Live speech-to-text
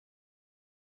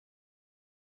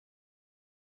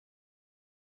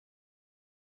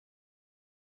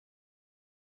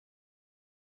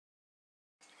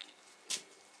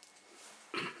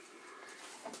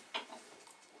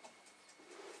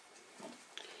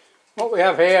What we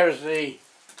have here is the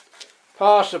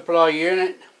power supply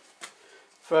unit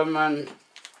from an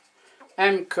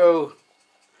Emco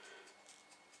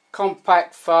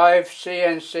Compact 5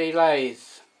 CNC lathe.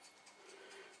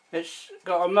 It's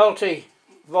got a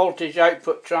multi-voltage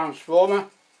output transformer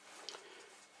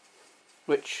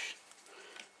which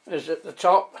is at the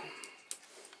top,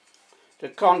 the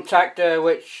contactor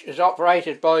which is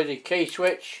operated by the key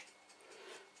switch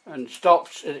and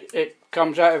stops, it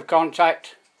comes out of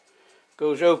contact,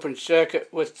 goes open circuit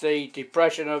with the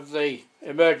depression of the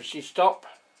emergency stop.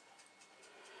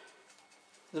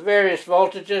 The various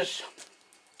voltages,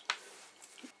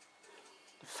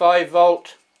 the 5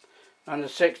 volt and the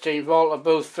 16 volt are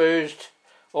both fused,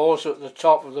 also at the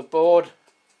top of the board.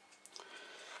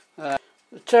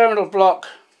 The terminal block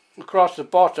across the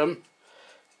bottom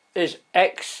is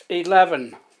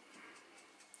X11,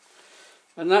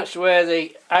 and that's where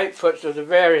the outputs of the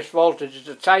various voltages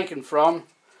are taken from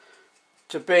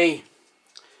to be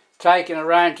taken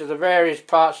around to the various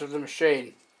parts of the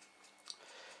machine.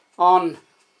 On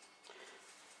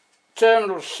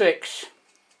terminal 6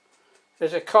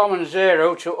 there's a common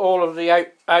 0 to all of the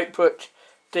output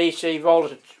DC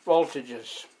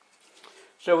voltages.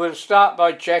 So we'll start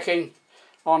by checking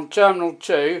on terminal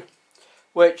 2,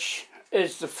 which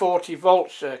is the 40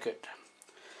 volt circuit.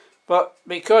 But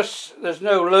because there's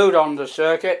no load on the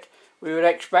circuit, we would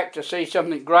expect to see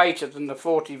something greater than the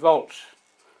 40 volts,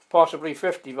 possibly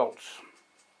 50 volts.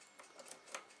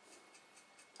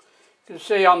 You can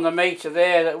see on the meter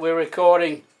there that we're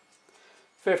recording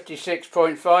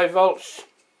 56.5 volts.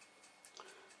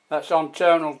 That's on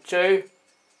terminal 2,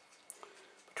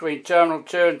 between terminal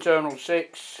 2 and terminal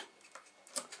 6.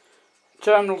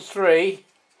 Terminal 3,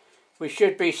 we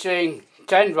should be seeing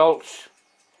 10 volts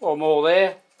or more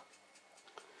there.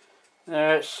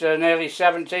 It's nearly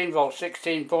 17 volts,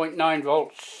 16.9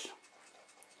 volts.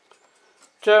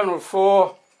 Terminal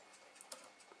 4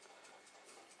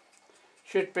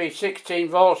 should be 16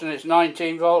 volts and it's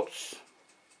 19 volts.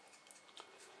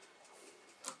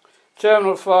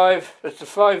 Terminal 5 is the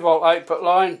 5 volt output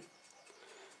line,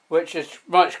 which is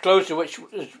much closer, which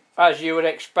is, as you would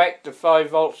expect, the 5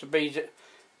 volts to be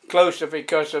closer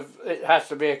because of it has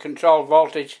to be a controlled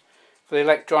voltage for the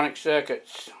electronic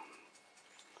circuits.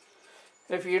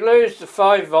 If you lose the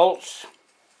 5 volts,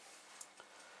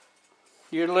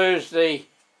 you lose the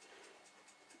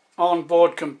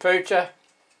onboard computer,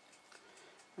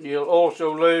 and you'll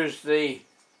also lose the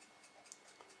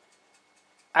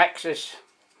axis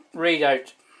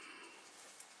readout.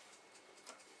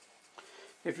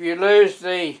 If you lose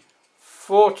the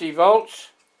 40 volts,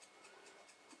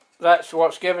 that's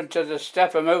what's given to the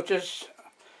stepper motors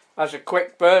as a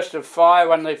quick burst of fire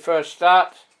when they first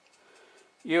start.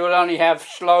 You will only have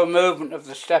slow movement of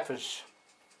the steppers.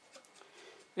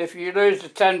 If you lose the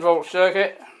 10 volt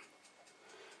circuit,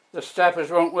 the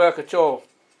steppers won't work at all.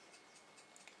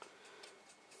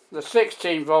 The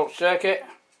 16 volt circuit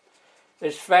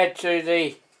is fed to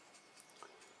the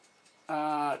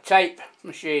tape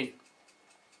machine.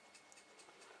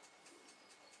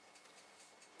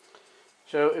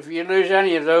 So if you lose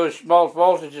any of those small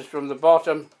voltages from the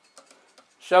bottom,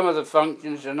 some of the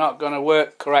functions are not going to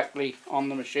work correctly on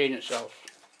the machine itself.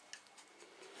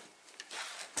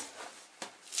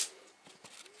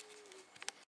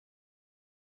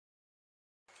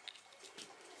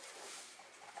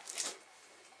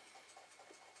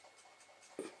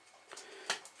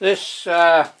 This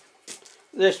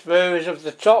view is of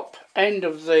the top end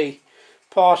of the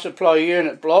power supply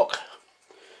unit block.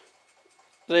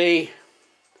 The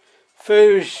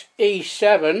fuse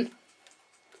E7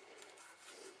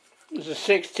 is a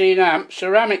 16 amp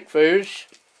ceramic fuse.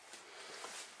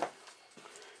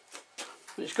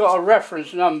 It's got a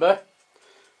reference number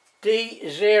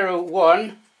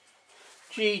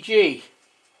D01GG.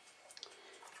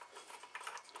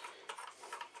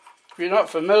 If you're not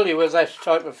familiar with this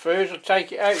type of fuse, I'll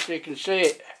take it out so you can see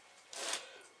it.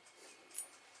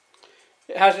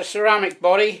 It has a ceramic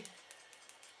body.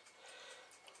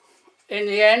 In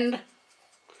the end,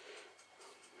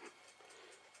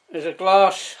 there's a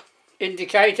glass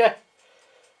indicator,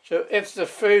 so if the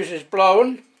fuse is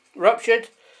blown, ruptured,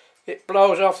 it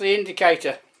blows off the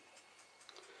indicator.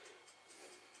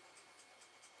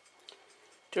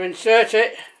 To insert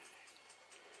it,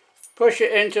 push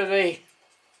it into the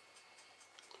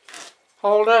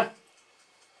holder,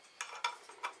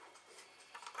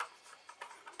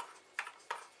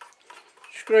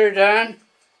 screw down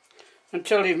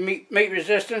until you meet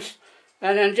resistance,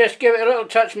 and then just give it a little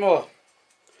touch more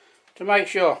to make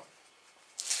sure.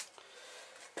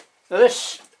 Now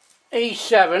this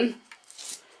E7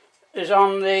 is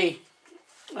on the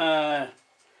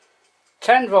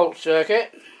 10-volt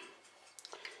circuit.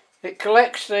 It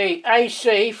collects the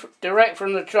AC direct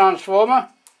from the transformer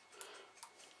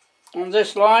on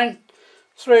this line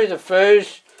through the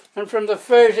fuse, and from the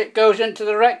fuse it goes into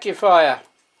the rectifier.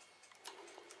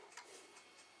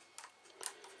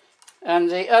 And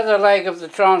the other leg of the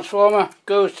transformer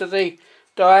goes to the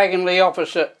diagonally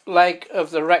opposite leg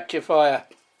of the rectifier.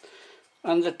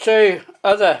 And the two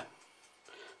other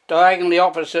diagonally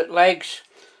opposite legs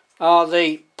are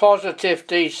the positive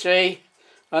DC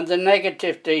and the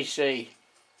negative DC.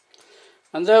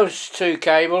 And those two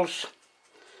cables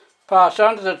pass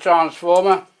under the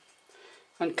transformer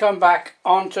and come back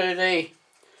onto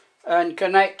and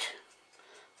connect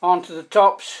onto the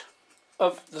tops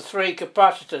of the three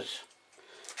capacitors.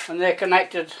 And they're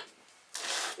connected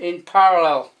in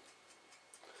parallel.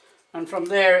 And from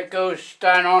there it goes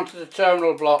down onto the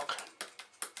terminal block,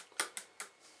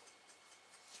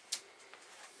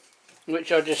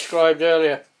 which I described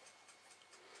earlier.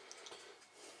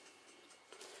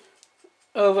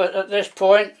 Over at this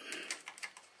point,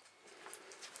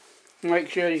 make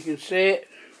sure you can see it,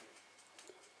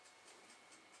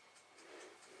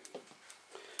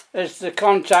 is the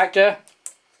contactor,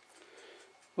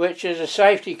 which is a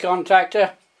safety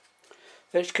contactor.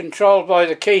 It's controlled by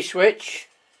the key switch.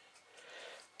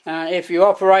 If you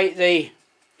operate the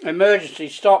emergency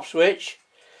stop switch,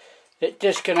 it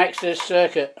disconnects this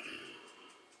circuit.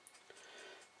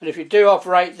 And if you do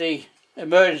operate the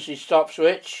emergency stop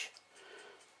switch,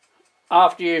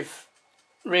 after you've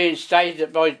reinstated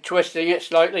it by twisting it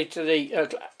slightly to the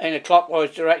in a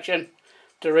clockwise direction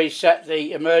to reset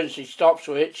the emergency stop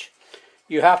switch,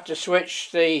 you have to switch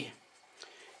the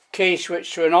key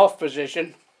switch to an off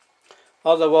position,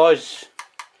 otherwise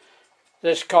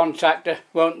this contactor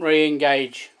won't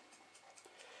re-engage.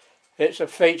 It's a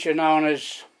feature known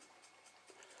as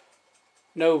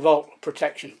no volt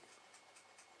protection.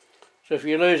 So if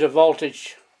you lose a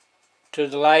voltage to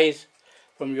the lathe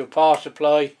from your power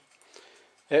supply,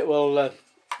 it will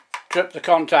trip the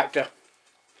contactor,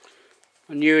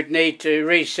 and you would need to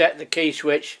reset the key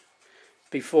switch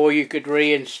before you could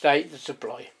reinstate the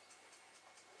supply.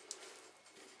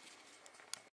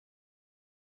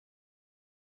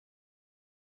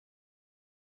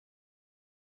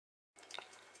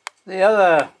 The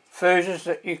other fuses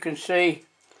that you can see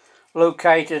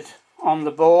located on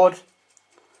the board,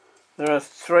 there are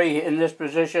 3 in this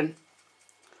position.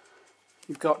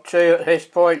 You've got 2 at this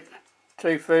point,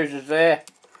 2 fuses there,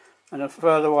 and a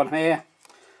further one here.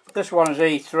 This one is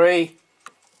E3.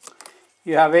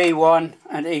 You have E1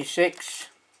 and E6.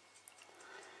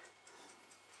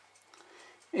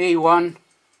 E1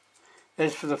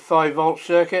 is for the 5-volt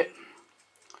circuit.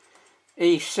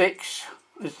 E6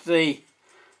 is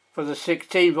for the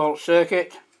 16-volt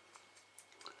circuit.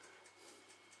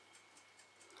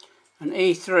 And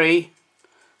E3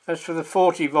 is for the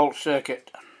 40-volt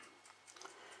circuit.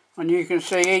 And you can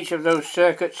see each of those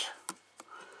circuits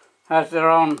has their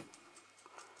own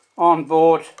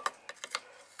on-board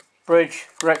bridge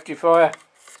rectifier.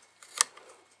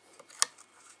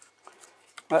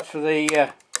 That's for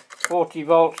the 40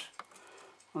 volts.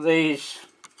 These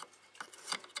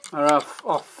are off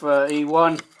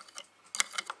E1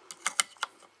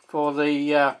 for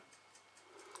the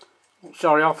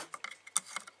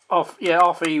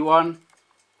off E1.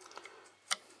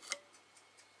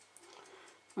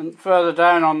 And further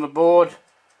down on the board,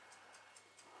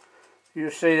 you'll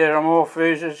see there are more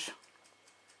fuses.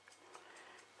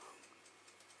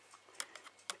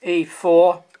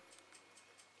 E4,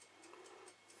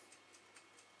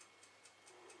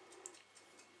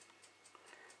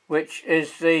 which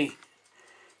is the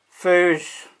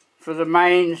fuse for the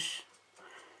mains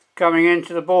coming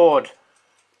into the board.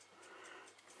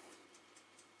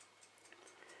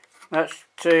 That's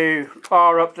to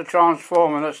power up the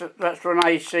transformer. That's for an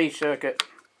AC circuit.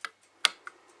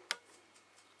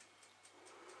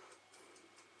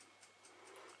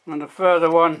 And the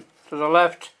further one to the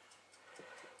left,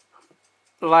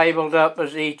 labelled up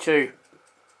as E2.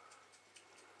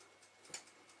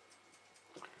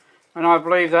 And I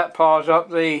believe that powers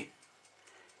up the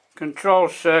control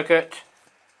circuit.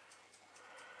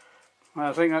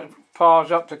 I think that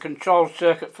powers up the control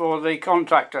circuit for the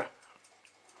contactor.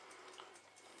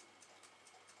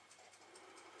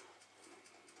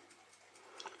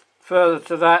 Further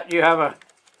to that, you have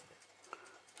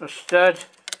a stud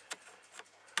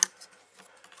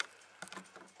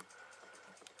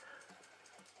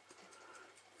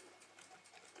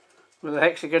with a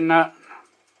hexagon nut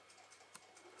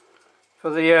for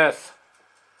the earth,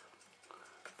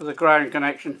 for the ground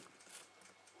connection.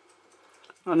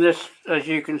 And this, as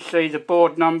you can see, the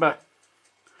board number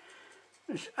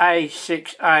is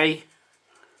A6A/C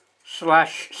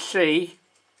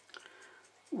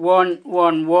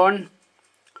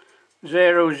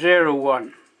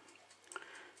 111001,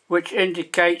 which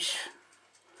indicates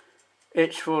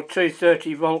it's for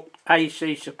 230 volt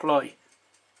AC supply.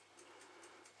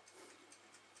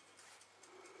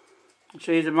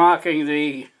 See the marking,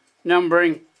 the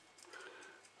numbering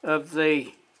of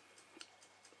the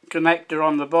connector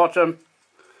on the bottom.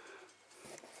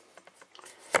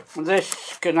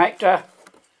 This connector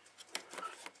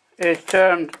is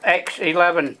termed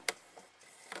X11.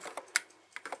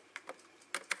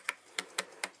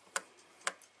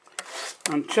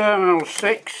 And terminal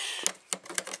 6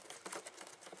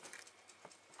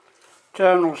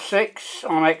 on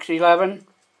X11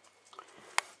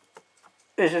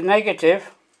 is a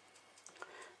negative,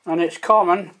 and it's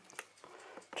common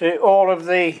to all of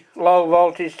the low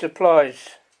voltage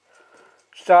supplies,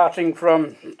 starting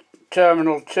from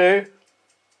terminal 2,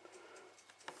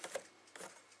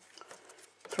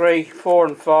 3, 4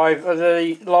 and 5 are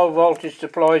the low voltage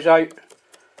supplies out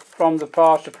from the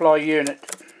power supply unit.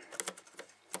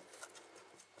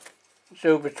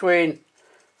 So between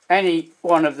any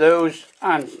one of those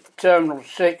and terminal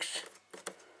 6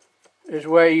 is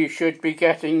where you should be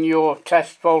getting your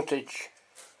test voltage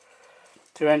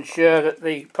to ensure that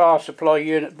the power supply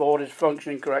unit board is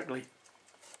functioning correctly.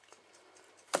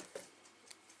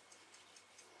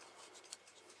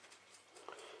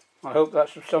 I hope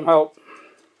that's of some help.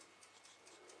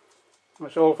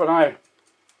 That's all for now.